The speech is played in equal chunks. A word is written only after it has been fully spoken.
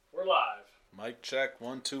Mic check,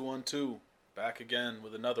 1 2 1 2. Back again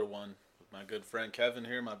with another one with my good friend Kevin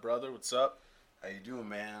here, my brother. What's up? How you doing,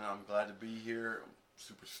 man? I'm glad to be here. I'm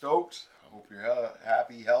super stoked. Hope you're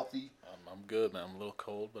happy, healthy. I'm good, man. I'm a little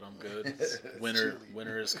cold, but I'm good. Winter,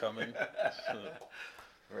 winter is coming.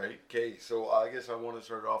 Right. Okay. So I guess I want to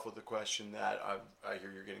start off with a question that I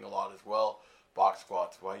hear you're getting a lot as well. Box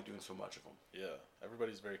squats. Why are you doing so much of them? Yeah,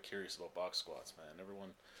 everybody's very curious about box squats, man. Everyone,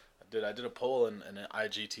 I did a poll and an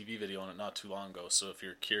IGTV video on it not too long ago. So if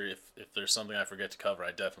you're curious, if there's something I forget to cover,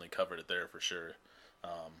 I definitely covered it there for sure.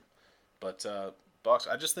 But box,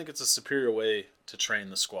 I just think it's a superior way to train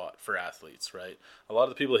the squat for athletes, right? A lot of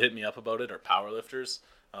the people that hit me up about it are powerlifters.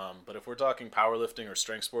 But if we're talking powerlifting or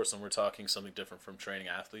strength sports, then we're talking something different from training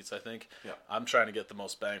athletes, I think. Yeah. I'm trying to get the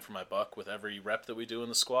most bang for my buck with every rep that we do in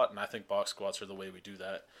the squat, and I think box squats are the way we do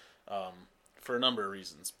that for a number of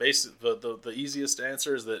reasons. The easiest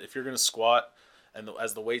answer is that if you're going to squat, and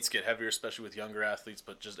as the weights get heavier, especially with younger athletes,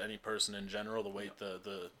 but just any person in general,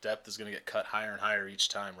 the depth is going to get cut higher and higher each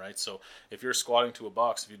time, right? So if you're squatting to a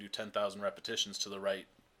box, if you do 10,000 repetitions to the right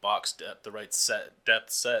box depth, the right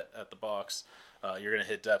depth set at the box, you're going to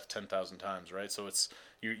hit depth 10,000 times, right? So it's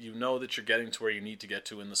you know that you're getting to where you need to get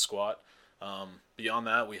to in the squat. Beyond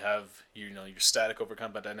that, we have your static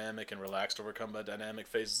overcome by dynamic and relaxed overcome by dynamic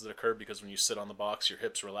phases that occur because when you sit on the box, your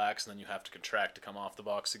hips relax and then you have to contract to come off the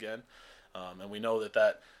box again. And we know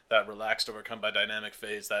that relaxed overcome by dynamic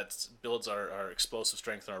phase that builds our explosive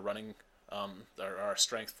strength and our running, our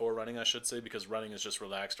strength for running, I should say, because running is just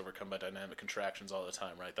relaxed overcome by dynamic contractions all the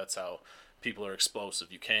time, right? That's how people are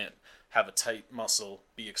explosive. You can't have a tight muscle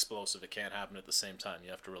be explosive. It can't happen at the same time.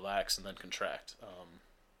 You have to relax and then contract.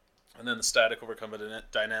 And then the static overcome by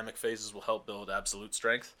dynamic phases will help build absolute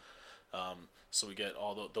strength. So we get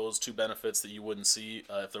all those two benefits that you wouldn't see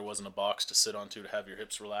if there wasn't a box to sit onto to have your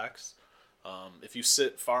hips relax. If you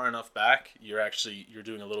sit far enough back, you're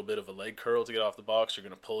doing a little bit of a leg curl to get off the box. You're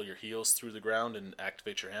going to pull your heels through the ground and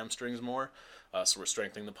activate your hamstrings more. So we're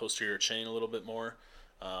strengthening the posterior chain a little bit more.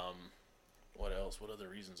 What else? What other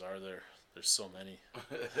reasons are there? There's so many.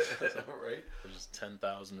 Right? There's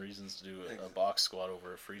 10,000 reasons to do a box squat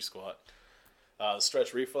over a free squat. The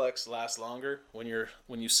stretch reflex lasts longer when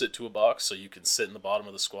you sit to a box, so you can sit in the bottom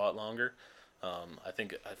of the squat longer. I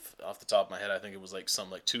think off the top of my head, I think it was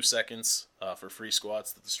something like 2 seconds for free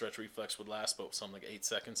squats that the stretch reflex would last, but something like 8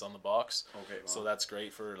 seconds on the box. Okay. Wow. So that's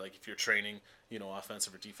great for if you're training,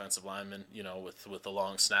 offensive or defensive linemen, with a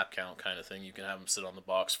long snap count kind of thing. You can have them sit on the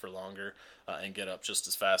box for longer and get up just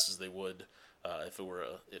as fast as they would if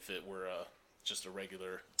it were just a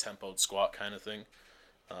regular tempoed squat kind of thing.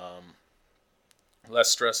 Less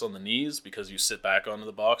stress on the knees because you sit back onto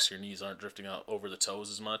the box. Your knees aren't drifting out over the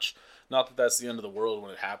toes as much. Not that that's the end of the world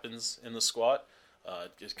when it happens in the squat.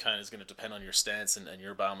 It kind of is going to depend on your stance and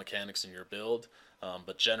your biomechanics and your build.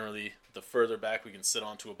 But generally, the further back we can sit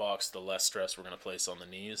onto a box, the less stress we're going to place on the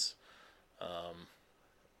knees.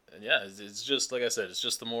 And yeah, it's just, like I said, it's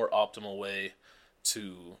just the more optimal way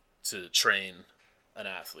to train an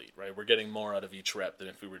athlete, right? We're getting more out of each rep than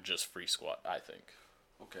if we were just free squat, I think.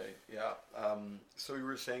 Okay, yeah. So you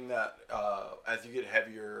were saying that as you get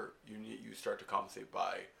heavier, you start to compensate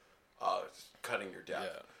by cutting your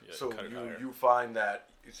depth. Yeah, so cut it higher. you find that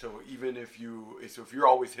even if you're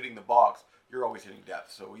always hitting the box, you're always hitting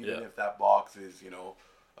depth. So even if that box is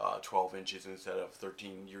 12 inches instead of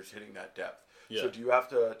 13, you're hitting that depth. Yeah. So do you have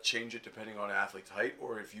to change it depending on an athlete's height,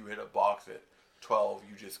 or if you hit a box at 12,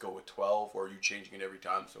 you just go with 12, or are you changing it every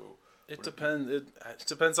time? So it depends. It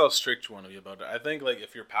depends how strict you want to be about it. I think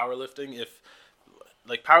if you're powerlifting,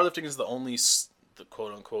 powerlifting is the only the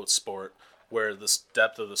quote unquote sport where the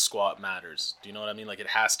depth of the squat matters. Do you know what I mean? It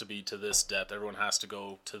has to be to this depth. Everyone has to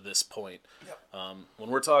go to this point. Yep. When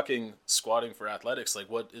we're talking squatting for athletics,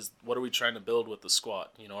 what are we trying to build with the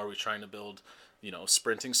squat? Are we trying to build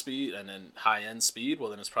sprinting speed and then high end speed? Well,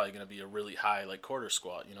 then it's probably going to be a really high quarter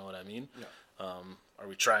squat. You know what I mean? Yeah. Are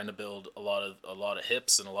we trying to build a lot of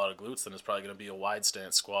hips and a lot of glutes? Then it's probably going to be a wide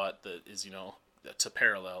stance squat that is to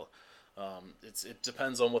parallel. It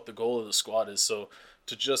depends on what the goal of the squat is. So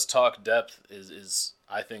to just talk depth is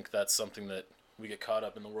I think that's something that we get caught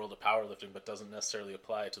up in the world of powerlifting, but doesn't necessarily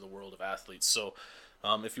apply to the world of athletes. So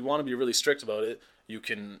if you want to be really strict about it, you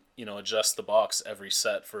can adjust the box every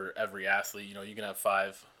set for every athlete. You can have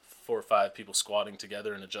 4 or 5 people squatting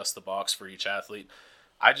together and adjust the box for each athlete.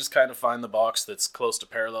 I just kind of find the box that's close to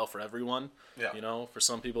parallel for everyone. Yeah. For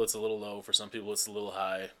some people it's a little low, for some people it's a little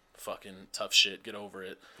high. Fucking tough shit, get over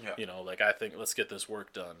it. Yeah. I think let's get this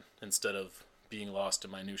work done instead of being lost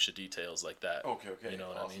in minutia details like that. Okay. You know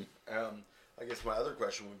what awesome. I mean? I guess my other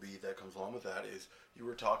question would be that comes along with that is you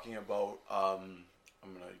were talking about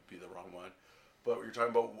I'm gonna be the wrong one. But you're talking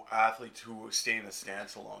about athletes who stay in a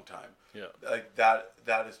stance a long time. Yeah. Like that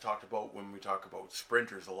is talked about when we talk about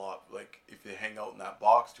sprinters a lot. Like if they hang out in that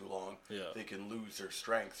box too long, they can lose their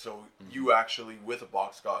strength. So you actually, with a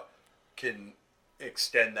box squat, can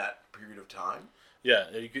extend that period of time. Yeah,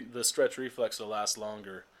 the stretch reflex will last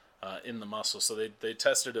longer in the muscle. So they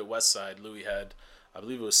tested at Westside. Louis had, I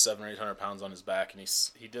believe it was 700 or 800 pounds on his back, and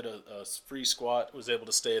he did a free squat, was able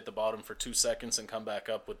to stay at the bottom for 2 seconds and come back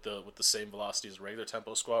up with the same velocity as a regular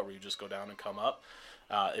tempo squat, where you just go down and come up.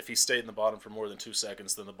 If he stayed in the bottom for more than 2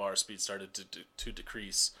 seconds, then the bar speed started to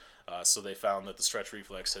decrease. So they found that the stretch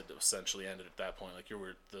reflex had essentially ended at that point. Like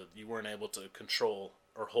you weren't able to control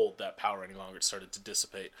or hold that power any longer. It started to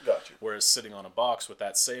dissipate. Gotcha. Whereas sitting on a box with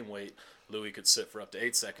that same weight, Louis could sit for up to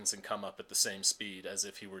 8 seconds and come up at the same speed as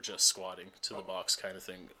if he were just squatting to the box kind of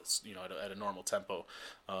thing, at a normal tempo.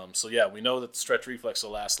 So yeah, we know that the stretch reflex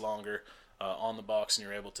will last longer on the box, and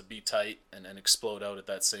you're able to be tight and explode out at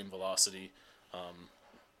that same velocity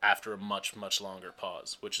after a much, much longer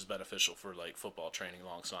pause, which is beneficial for like football training,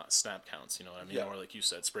 long snap counts, you know what I mean? Yeah. Or like you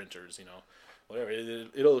said, sprinters, whatever.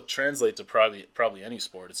 It'll translate to probably any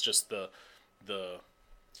sport. It's just the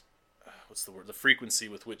what's the word? The frequency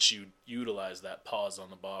with which you utilize that pause on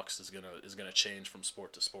the box is gonna change from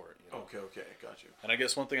sport to sport. Okay, got you. And I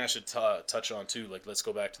guess one thing I should touch on too, like let's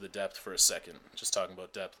go back to the depth for a second. Just talking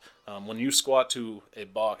about depth. When you squat to a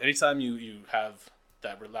box, anytime you have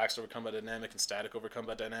that relaxed overcome by dynamic and static overcome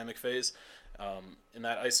by dynamic phase, in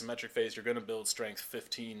that isometric phase, you're going to build strength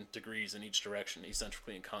 15 degrees in each direction,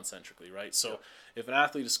 eccentrically and concentrically, right? So if an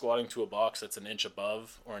athlete is squatting to a box that's an inch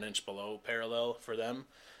above or an inch below parallel for them,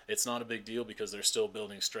 it's not a big deal because they're still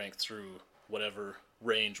building strength through whatever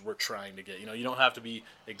range we're trying to get. You don't have to be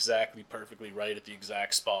exactly perfectly right at the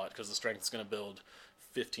exact spot because the strength is going to build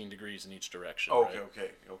 15 degrees in each direction. Okay,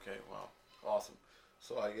 right? okay. Wow, awesome.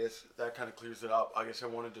 So I guess that kind of clears it up. I guess I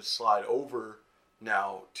wanted to slide over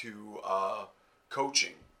now to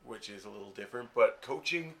coaching, which is a little different. But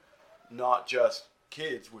coaching not just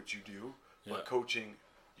kids, which you do, but coaching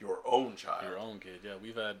your own child. Your own kid, yeah.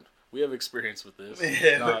 We have experience with this.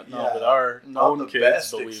 Not with our not own the kids,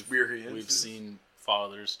 best but experiences. we've seen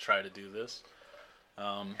fathers try to do this.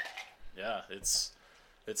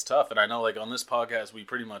 It's tough. And I know, like, on this podcast, we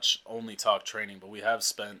pretty much only talk training, but we have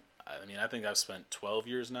spent, I think I've spent 12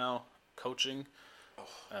 years now coaching,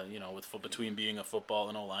 between being a football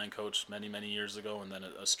and O-line coach many, many years ago, and then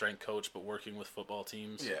a strength coach, but working with football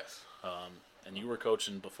teams. Yes. And you were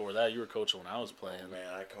coaching before that. You were coaching when I was playing. Oh,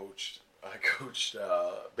 man, I coached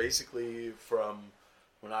basically from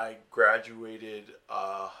when I graduated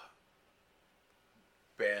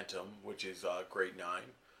Bantam, which is grade 9.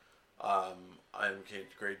 I came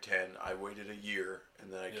to grade 10. I waited a year,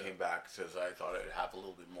 and then I came back because I thought I'd have a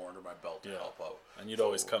little bit more under my belt to help out. And you'd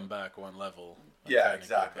always come back one level. Yeah,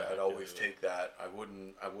 exactly. I'd always take that. I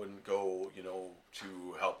wouldn't go,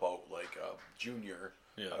 to help out like a junior.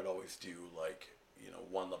 Yeah. I'd always do like,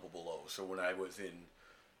 one level below. So when I was in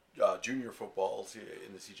junior football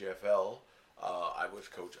in the CJFL,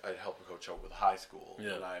 I'd help coach out with high school.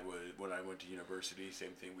 Yeah. When I went to university,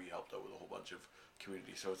 same thing. We helped out with a whole bunch of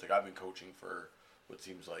community. So it's like I've been coaching for what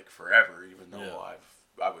seems like forever, even though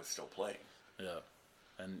I was still playing. Yeah.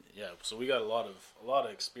 And so we got a lot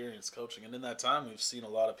of experience coaching, and in that time we've seen a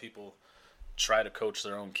lot of people try to coach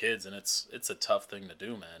their own kids, and it's a tough thing to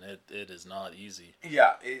do, man. It is not easy.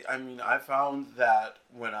 Yeah, I found that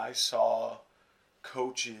when I saw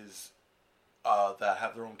coaches that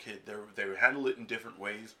have their own kid, they handle it in different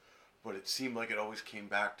ways, but it seemed like it always came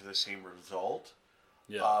back to the same result.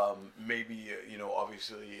 Yeah. Maybe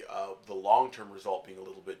obviously the long-term result being a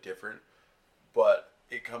little bit different, but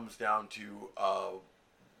it comes down to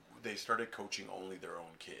they started coaching only their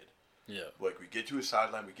own kid. Yeah. Like, we get to a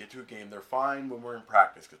sideline, we get to a game, they're fine when we're in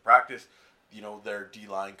practice, because practice, their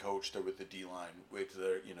D-line coach, they're with the D-line, with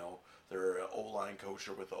their, their O-line coach,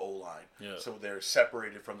 they're with the O-line. Yeah. So they're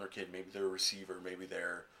separated from their kid. Maybe they're a receiver, maybe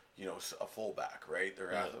they're, a fullback, right?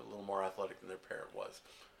 They're a little more athletic than their parent was.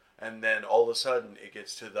 And then all of a sudden, it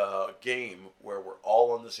gets to the game where we're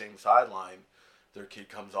all on the same sideline, their kid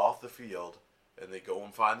comes off the field, and they go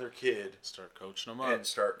and find their kid. Start coaching them up. And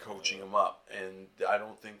start coaching them up. And I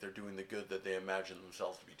don't think they're doing the good that they imagine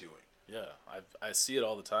themselves to be doing. Yeah, I see it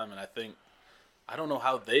all the time, and I don't know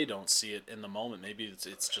how they don't see it in the moment. Maybe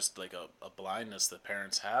it's just like a blindness that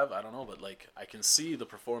parents have. I don't know, but like I can see the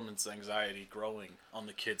performance anxiety growing on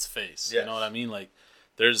the kid's face. Yes. You know what I mean? Like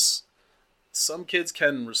there's some kids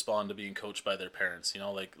can respond to being coached by their parents,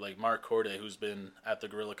 like Mark Corday, who's been at the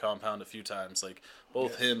Gorilla Compound a few times. Like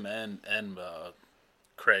both him and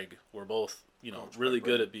Craig were both Coached by really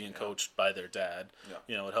good Brent, at being coached by their dad.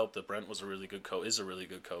 Yeah. It helped that Brent was a really good is a really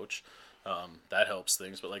good coach. That helps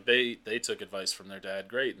things. But like they took advice from their dad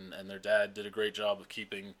great, and their dad did a great job of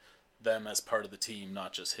keeping them as part of the team,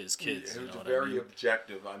 not just his kids. It was what very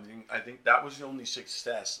objective. I think that was the only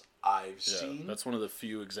success I've seen. That's one of the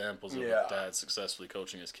few examples of a dad successfully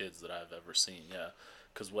coaching his kids that I've ever seen. Yeah,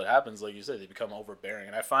 because what happens, like you said, they become overbearing,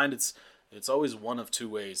 and I find it's always one of two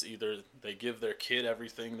ways. Either they give their kid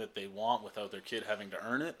everything that they want without their kid having to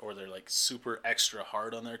earn it, or they're like super extra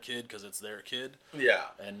hard on their kid because it's their kid. Yeah.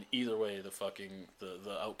 And either way,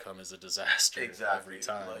 the outcome is a disaster every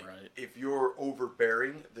time, right? If you're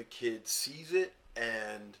overbearing, the kid sees it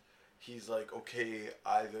and he's like, okay,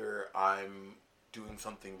 either I'm doing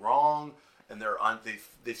something wrong, and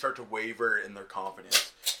they start to waver in their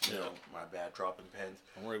confidence. You know, my bad, dropping pens.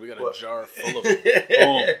 Don't worry, we got a jar full of them.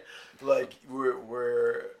 Boom. Like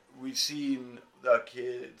we've seen the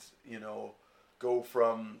kids, go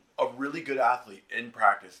from a really good athlete in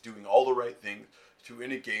practice, doing all the right things, to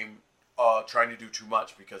in a game, trying to do too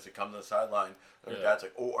much because they come to the sideline. And dad's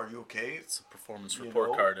like, "Oh, are you okay?" It's a performance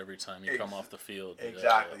report card every time you come off the field.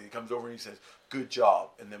 Exactly. He comes over and he says, "Good job,"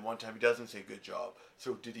 and then one time he doesn't say "good job."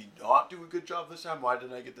 So did he not do a good job this time? Why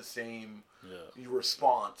didn't I get the same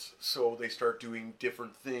response? So they start doing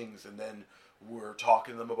different things, and then we're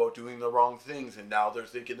talking to them about doing the wrong things, and now they're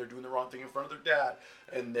thinking they're doing the wrong thing in front of their dad,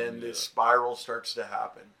 and then this spiral starts to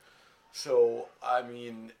happen. So I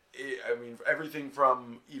mean, everything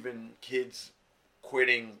from even kids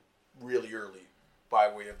quitting really early by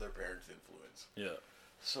way of their parents' influence. Yeah.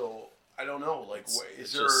 So I don't know. Like,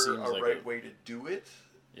 is there a right way to do it?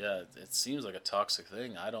 Yeah, it seems like a toxic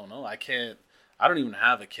thing. I don't know. I don't even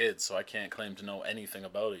have a kid, so I can't claim to know anything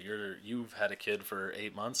about it. You've had a kid for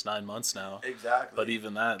 8 months, 9 months now. Exactly. But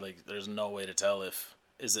even that, like, there's no way to tell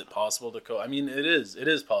is it possible to I mean, it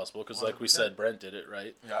is possible because, like we said, Brent did it,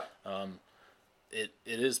 right? Yeah. It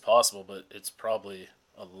is possible, but it's probably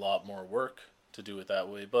a lot more work to do it that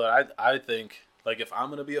way. But I think, like, if I'm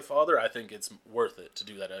gonna be a father, I think it's worth it to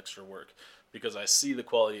do that extra work because I see the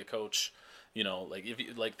quality of coach. Like if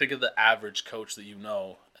you think of the average coach that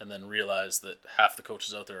and then realize that half the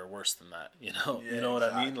coaches out there are worse than that. You know what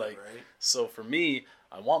I mean? Like, right? So for me,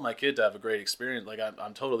 I want my kid to have a great experience. Like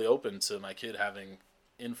I'm totally open to my kid having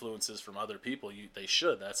influences from other people. They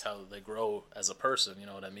should. That's how they grow as a person. You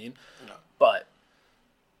know what I mean? No. But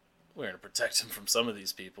we're gonna protect him from some of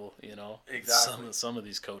these people. Exactly. Some of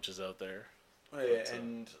these coaches out there.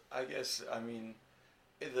 And I guess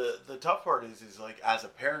the tough part is like as a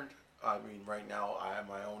parent. I mean, right now I have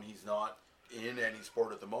my own. He's not in any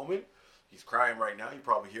sport at the moment. He's crying right now. You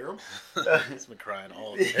probably hear him. He's been crying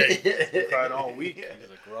all day. He's been crying all week. He's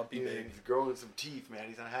a grumpy baby. He's growing some teeth, man.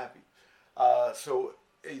 He's unhappy. So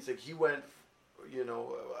he's like, he went,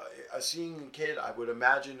 a seeing kid, I would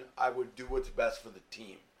imagine I would do what's best for the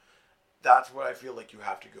team. That's what I feel like you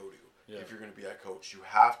have to go to if you're going to be a coach. You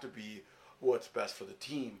have to be what's best for the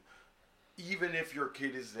team. Even if your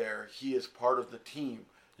kid is there, he is part of the team.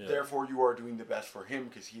 Yeah. Therefore, you are doing the best for him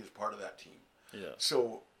because he is part of that team. Yeah.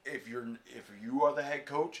 So if you are the head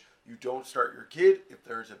coach, you don't start your kid if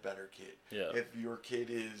there's a better kid. Yeah. If your kid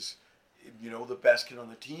is, the best kid on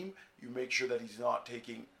the team, you make sure that he's not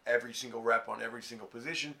taking every single rep on every single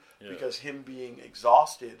position because him being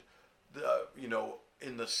exhausted,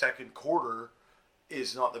 in the second quarter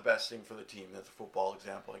is not the best thing for the team. That's a football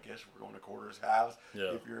example, I guess. We're going to quarters, halves.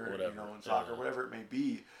 Yeah, if you're, in soccer, whatever it may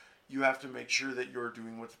be, you have to make sure that you're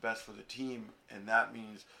doing what's best for the team, and that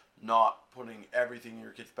means not putting everything in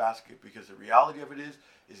your kid's basket because the reality of it is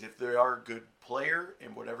if they are a good player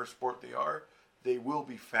in whatever sport they are, they will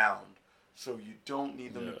be found. So you don't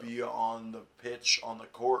need them to be on the pitch, on the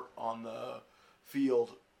court, on the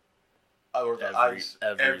field, or the ice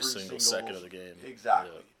every single second of the game.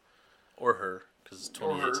 Exactly. Yeah. Or her, because it's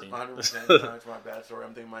 2018. Or her, 100%. That's my bad story.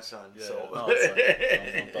 I'm thinking my son. Yeah, so. No,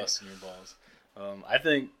 it's like, I'm busting your balls. I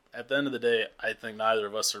think at the end of the day, I think neither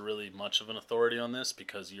of us are really much of an authority on this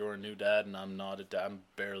because you're a new dad and I'm not a dad. I'm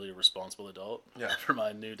barely a responsible adult for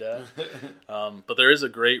my new dad. But there is a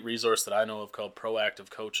great resource that I know of called Proactive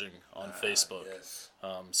Coaching on Facebook. Yes.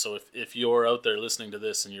 So if you're out there listening to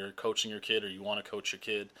this and you're coaching your kid or you want to coach your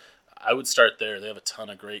kid, I would start there. They have a ton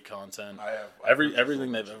of great content.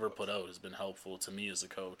 Everything they've ever put out has been helpful to me as a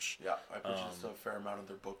coach. Yeah, I purchased a fair amount of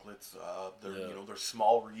their booklets. They're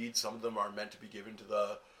small reads. Some of them are meant to be given to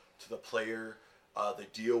the player. They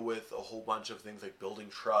deal with a whole bunch of things like building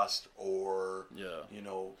trust or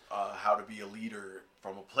how to be a leader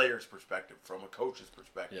from a player's perspective, from a coach's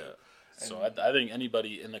perspective. Yeah. So I think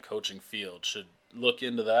anybody in the coaching field should look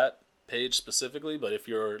into that page specifically. But if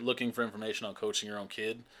you're looking for information on coaching your own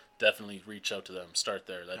kid, definitely reach out to them. Start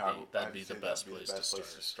there. That'd be the best That'd be place the best to place start.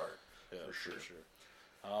 to start. Yeah, for sure.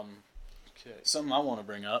 Okay. Something I want to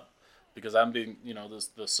bring up, because I'm being,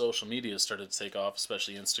 the social media started to take off,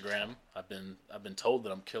 especially Instagram. I've been told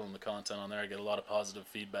that I'm killing the content on there. I get a lot of positive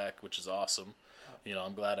feedback, which is awesome.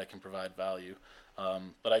 I'm glad I can provide value.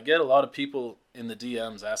 But I get a lot of people in the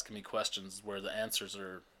DMs asking me questions where the answers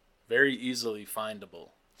are very easily findable.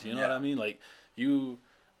 Do you know what I mean? I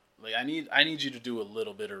need you to do a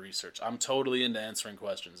little bit of research. I'm totally into answering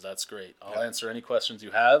questions. That's great. I'll answer any questions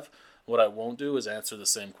you have. What I won't do is answer the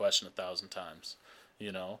same question 1,000 times.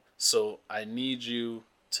 So I need you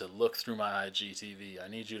to look through my IGTV. I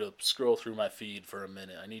need you to scroll through my feed for a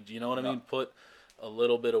minute. I need, I mean? Put a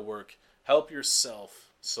little bit of work. Help yourself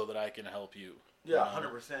so that I can help you. Yeah,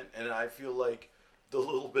 100%. And I feel like the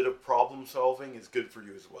little bit of problem solving is good for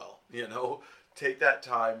you as well. Take that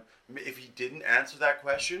time. If he didn't answer that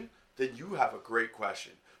question, then you have a great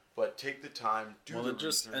question. But take the time, do the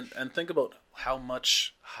research. And think about how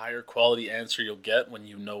much higher quality answer you'll get when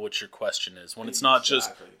you know what your question is. When it's not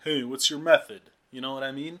just, hey, what's your method? You know what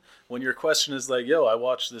I mean? When your question is like, yo, I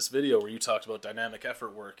watched this video where you talked about dynamic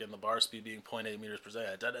effort work and the bar speed being 0.8 meters per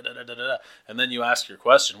second, and then you ask your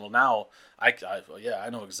question. Well, now I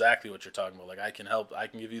know exactly what you're talking about. Like, I can help. I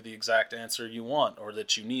can give you the exact answer you want, or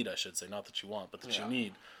that you need, I should say. Not that you want, but that you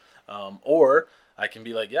need. Or I can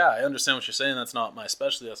be like, yeah, I understand what you're saying. That's not my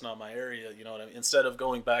specialty. That's not my area. You know what I mean? Instead of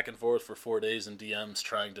going back and forth for 4 days in DMs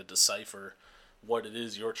trying to decipher what it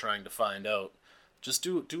is you're trying to find out, just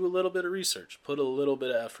do a little bit of research. Put a little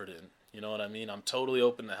bit of effort in. You know what I mean? I'm totally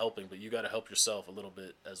open to helping, but you got to help yourself a little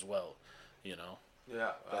bit as well.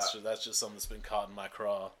 Yeah. That's just something that's been caught in my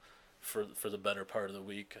craw for the better part of the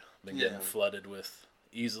week. Been getting flooded with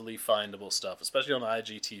easily findable stuff, especially on the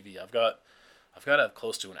IGTV. I've got to have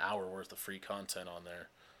close to an hour worth of free content on there,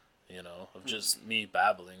 of just me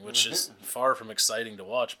babbling, which is far from exciting to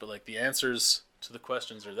watch. But like, the answers to the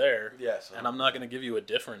questions are there, and I'm not going to give you a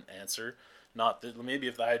different answer. Not that maybe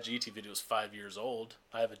if the IGTV video is 5 years old,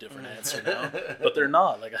 I have a different answer now, but they're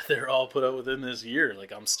not. Like, they're all put out within this year.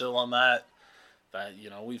 Like, I'm still on that.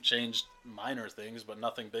 We've changed minor things, but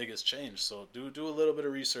nothing big has changed. So do a little bit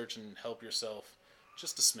of research and help yourself.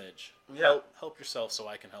 Just a smidge. Yeah. Help yourself so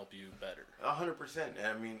I can help you better. 100%.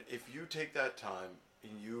 I mean, if you take that time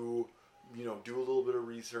and you do a little bit of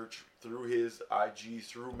research through his IG,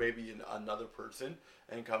 through maybe another person,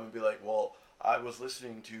 and come and be like, well, I was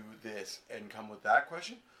listening to this, and come with that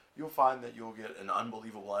question, you'll find that you'll get an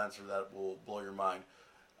unbelievable answer that will blow your mind.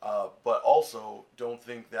 But also, don't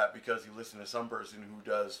think that because you listen to some person who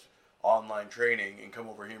does online training and come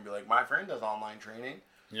over here and be like, my friend does online training,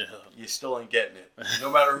 you still ain't getting it.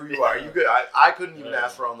 No matter who you are. You could. I couldn't even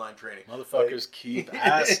ask for online training. Motherfuckers keep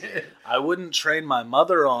asking. I wouldn't train my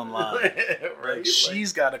mother online. Right?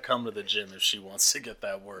 She's got to come to the gym if she wants to get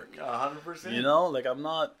that work. 100%. I'm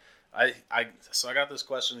not. So I got this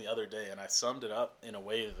question the other day, and I summed it up in a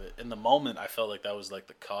way that in the moment I felt like that was like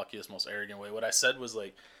the cockiest, most arrogant way. What I said was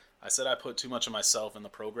like, I put too much of myself in the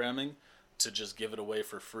programming to just give it away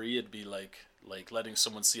for free. It'd be like letting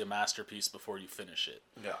someone see a masterpiece before you finish it.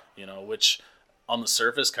 Yeah. Which on the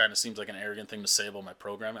surface kind of seems like an arrogant thing to say about my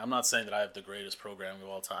programming. I'm not saying that I have the greatest programming of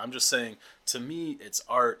all time. I'm just saying, to me, it's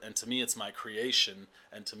art, and to me, it's my creation,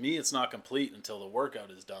 and to me, it's not complete until the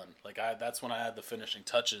workout is done. Like, that's when I add the finishing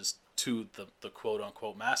touches to the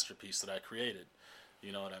quote-unquote masterpiece that I created.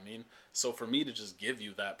 You know what I mean? So for me to just give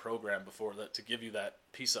you that program to give you that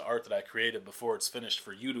piece of art that I created before it's finished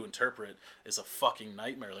for you to interpret is a fucking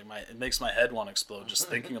nightmare. Like, it makes my head want to explode just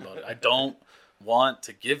thinking about it. I don't want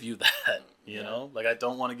to give you that, you know? Like, I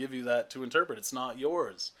don't want to give you that to interpret. It's not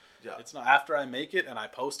yours. Yeah. It's not. After I make it and I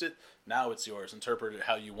post it, now it's yours. Interpret it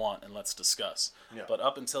how you want, and let's discuss. Yeah. But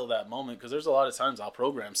up until that moment, because there's a lot of times I'll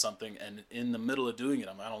program something, and in the middle of doing it,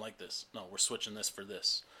 I don't like this. No, we're switching this for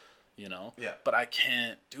this, Yeah. But I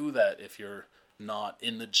can't do that if you're not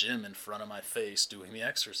in the gym in front of my face doing the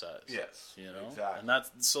exercise. Yes. Exactly. And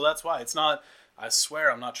that's why it's not. I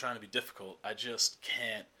swear I'm not trying to be difficult. I just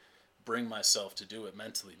can't bring myself to do it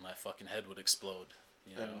mentally. My fucking head would explode.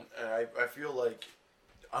 And I feel like,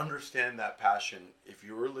 understand that passion. If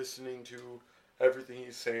you're listening to everything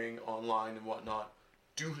he's saying online and whatnot,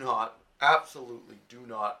 absolutely do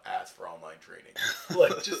not ask for online training.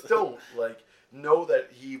 Like, just don't. Like, know that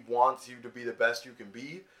he wants you to be the best you can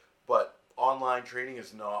be, but online training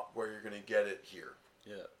is not where you're going to get it here.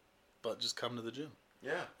 Yeah. But just come to the gym.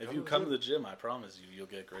 Yeah. If you come to the gym, I promise you'll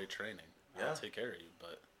get great training. Yeah. I'll take care of you,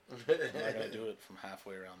 but I'm not going to do it from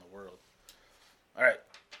halfway around the world. All right.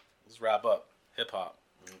 Let's wrap up. Hip-hop.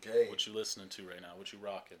 Okay. What you listening to right now? What you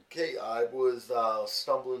rocking? Okay, I was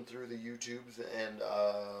stumbling through the YouTubes and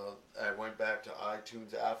I went back to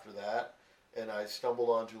iTunes after that, and I stumbled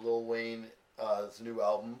onto Lil Wayne, his new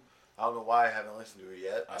album. I don't know why I haven't listened to it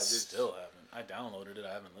yet. I still haven't. I downloaded it.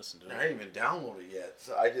 I haven't listened to it. I didn't even download it yet.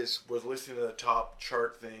 So I just was listening to the top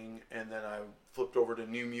chart thing, and then I flipped over to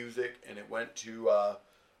new music, and it went to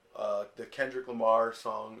the Kendrick Lamar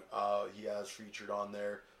song he has featured on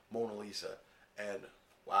there, Mona Lisa. And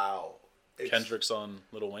wow. Kendrick's on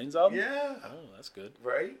Lil Wayne's album? Yeah. Oh, that's good.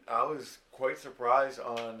 Right? I was quite surprised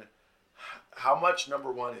on how much,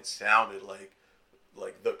 number one, it sounded like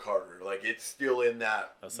the Carter. Like, it's still in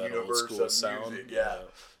that universe old school of sound. music. Yeah.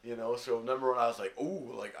 You know, so number one, I was like,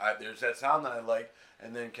 ooh, like, there's that sound that I like.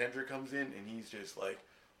 And then Kendrick comes in, and he's just like,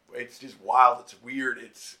 it's just wild. It's weird.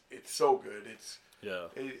 It's so good.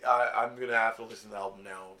 I'm going to have to listen to the album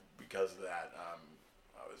now because of that.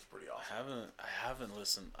 It was pretty awesome. I haven't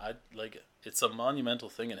listened. It's a monumental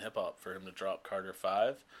thing in hip hop for him to drop Carter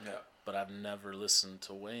 5. Yeah. But I've never listened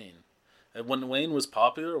to Wayne. And when Wayne was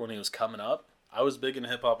popular, when he was coming up, I was big in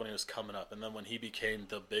hip hop when he was coming up, and then when he became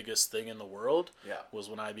the biggest thing in the world, was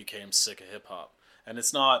when I became sick of hip hop. And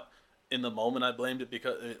it's not in the moment I blamed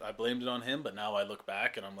it on him, but now I look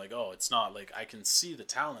back and I'm like, oh, it's not like I can see the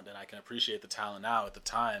talent and I can appreciate the talent now. At the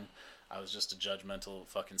time, I was just a judgmental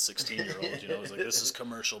fucking 16-year-old, you know. I was like, this is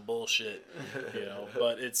commercial bullshit, you know.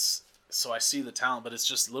 But so I see the talent, but it's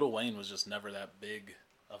just Lil Wayne was just never that big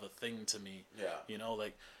of a thing to me. Yeah. You know,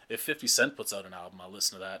 like if 50 Cent puts out an album, I'll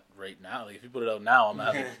listen to that right now. Like if he put it out now, I'm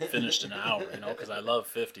having finished in an hour, you know, because I love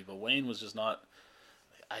 50. But Wayne was just not.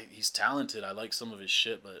 He's talented. I like some of his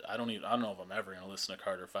shit, but I don't know if I'm ever gonna listen to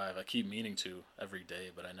Carter 5. I keep meaning to every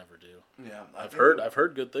day, but I never do. Yeah, I've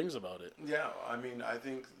heard good things about it. Yeah, I mean, I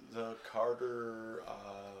think the Carter.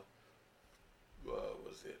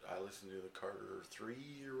 Was it? I listened to the Carter 3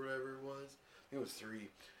 or whatever it was. I think it was 3,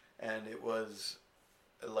 and it was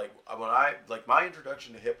like my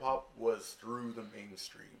introduction to hip hop was through the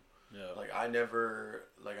mainstream. Yeah. Like I never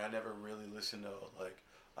really listened to like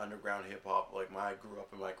underground hip hop. Like I grew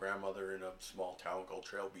up with my grandmother in a small town called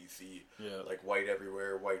Trail, BC. Yeah. Like white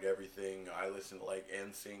everywhere, white everything. I listened to like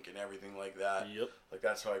NSYNC and everything like that. Yep. Like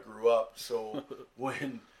that's how I grew up. So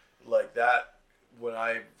when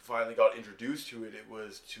I finally got introduced to it, it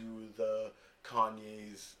was to the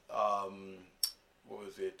Kanye's what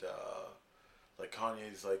was it? Like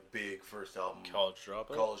Kanye's like big first album, College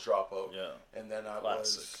Dropout. Yeah. And then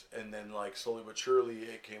Classic. and then like slowly but surely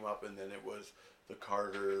it came up, and then it was the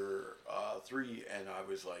Carter 3, and I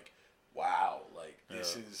was like, wow, like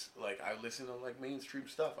this is like I listened to like mainstream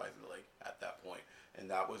stuff. I like at that point, and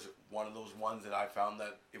that was one of those ones that I found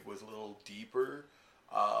that it was a little deeper,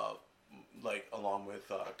 like along with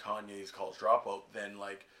Kanye's College Dropout than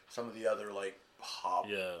like some of the other like pop,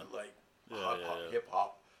 hip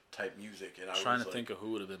hop type music. And I was trying to think of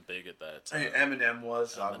who would have been big at that time. Eminem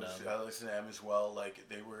was. Eminem. I listened to M as well. Like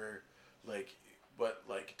they were like. But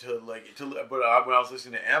when I was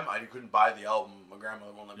listening to M, I couldn't buy the album. My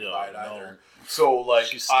grandmother won't let me buy it either. So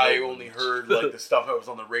like I only heard like the stuff that was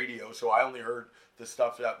on the radio. So I only heard the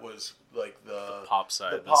stuff that was like the pop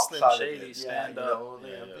side, the pop Slim side Shady of it. stand yeah, up.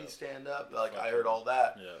 Please stand up. Like I heard all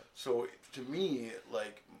that. Yeah. So to me,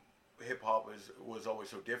 like hip hop was always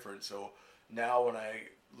so different. So now when I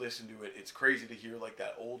listen to it, it's crazy to hear like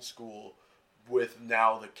that old school with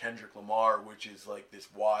now the Kendrick Lamar, which is like this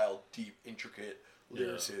wild, deep, intricate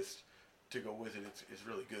lyricist to go with it. It's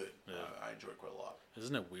really good. Yeah. I enjoy it quite a lot.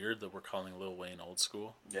 Isn't it weird that we're calling Lil Wayne old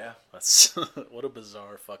school? Yeah. That's what a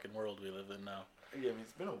bizarre fucking world we live in now. Yeah, I mean,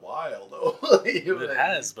 it's been a while though. It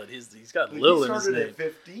has, but he's got Lil in his name. At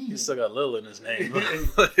 15. He's still got Lil in his name.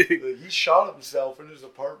 He shot himself in his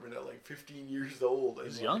apartment at like 15 years old. He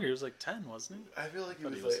was younger. He was like 10, wasn't he? I feel like he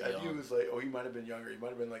was like, oh, he might have been younger. He might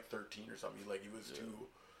have been like 13 or something. Like he was too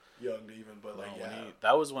young to even. But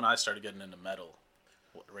that was when I started getting into metal.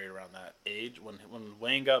 Right around that age, when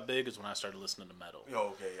Wayne got big, is when I started listening to metal. Oh,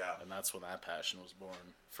 okay, yeah. And that's when that passion was born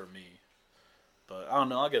for me. But I don't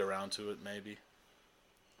know. I'll get around to it maybe.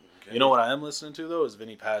 Okay. You know what I am listening to though is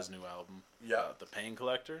Vinnie Paz's new album. Yeah. The Pain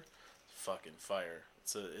Collector. Fucking fire.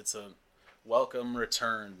 It's a welcome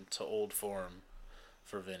return to old form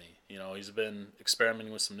for Vinnie. You know, he's been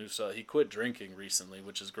experimenting with some new stuff. He quit drinking recently,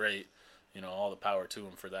 which is great. You know, all the power to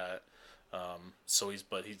him for that.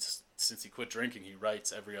 Since he quit drinking, he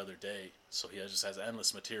writes every other day, so he just has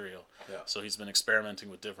endless material. Yeah. So he's been experimenting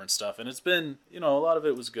with different stuff, and it's been, you know, a lot of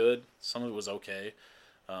it was good, some of it was okay.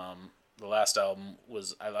 The last album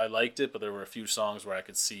was I liked it, but there were a few songs where I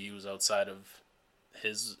could see he was outside of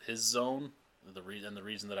his zone, the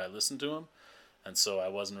reason that I listened to him. and so I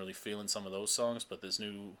wasn't really feeling some of those songs. But this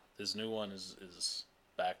new one is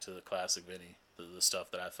back to the classic Vinny, the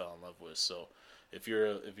stuff that I fell in love with. So if you're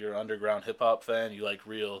an underground hip hop fan, you like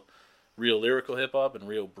real lyrical hip hop and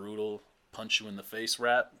real brutal punch you in the face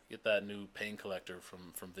rap, get that new Pain Collector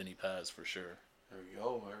from Vinny Paz for sure. There we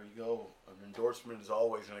go. There we go. An endorsement is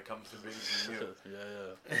always when it comes to Vinny from you.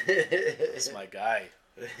 Yeah. That's my guy.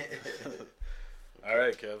 All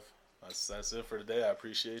right, Kev. That's it for today. I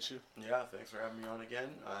appreciate you. Yeah, thanks for having me on again,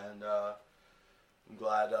 and I'm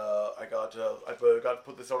glad I got to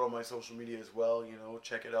put this out on my social media as well. You know,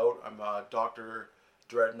 check it out. I'm Dr.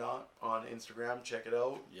 Dreadnought on Instagram. Check it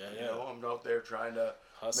out. Yeah. You know, I'm out there trying to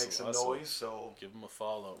make some noise. So give him a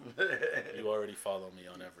follow. You already follow me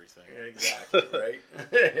on everything. Exactly right.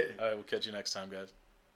 All right, we'll catch you next time, guys.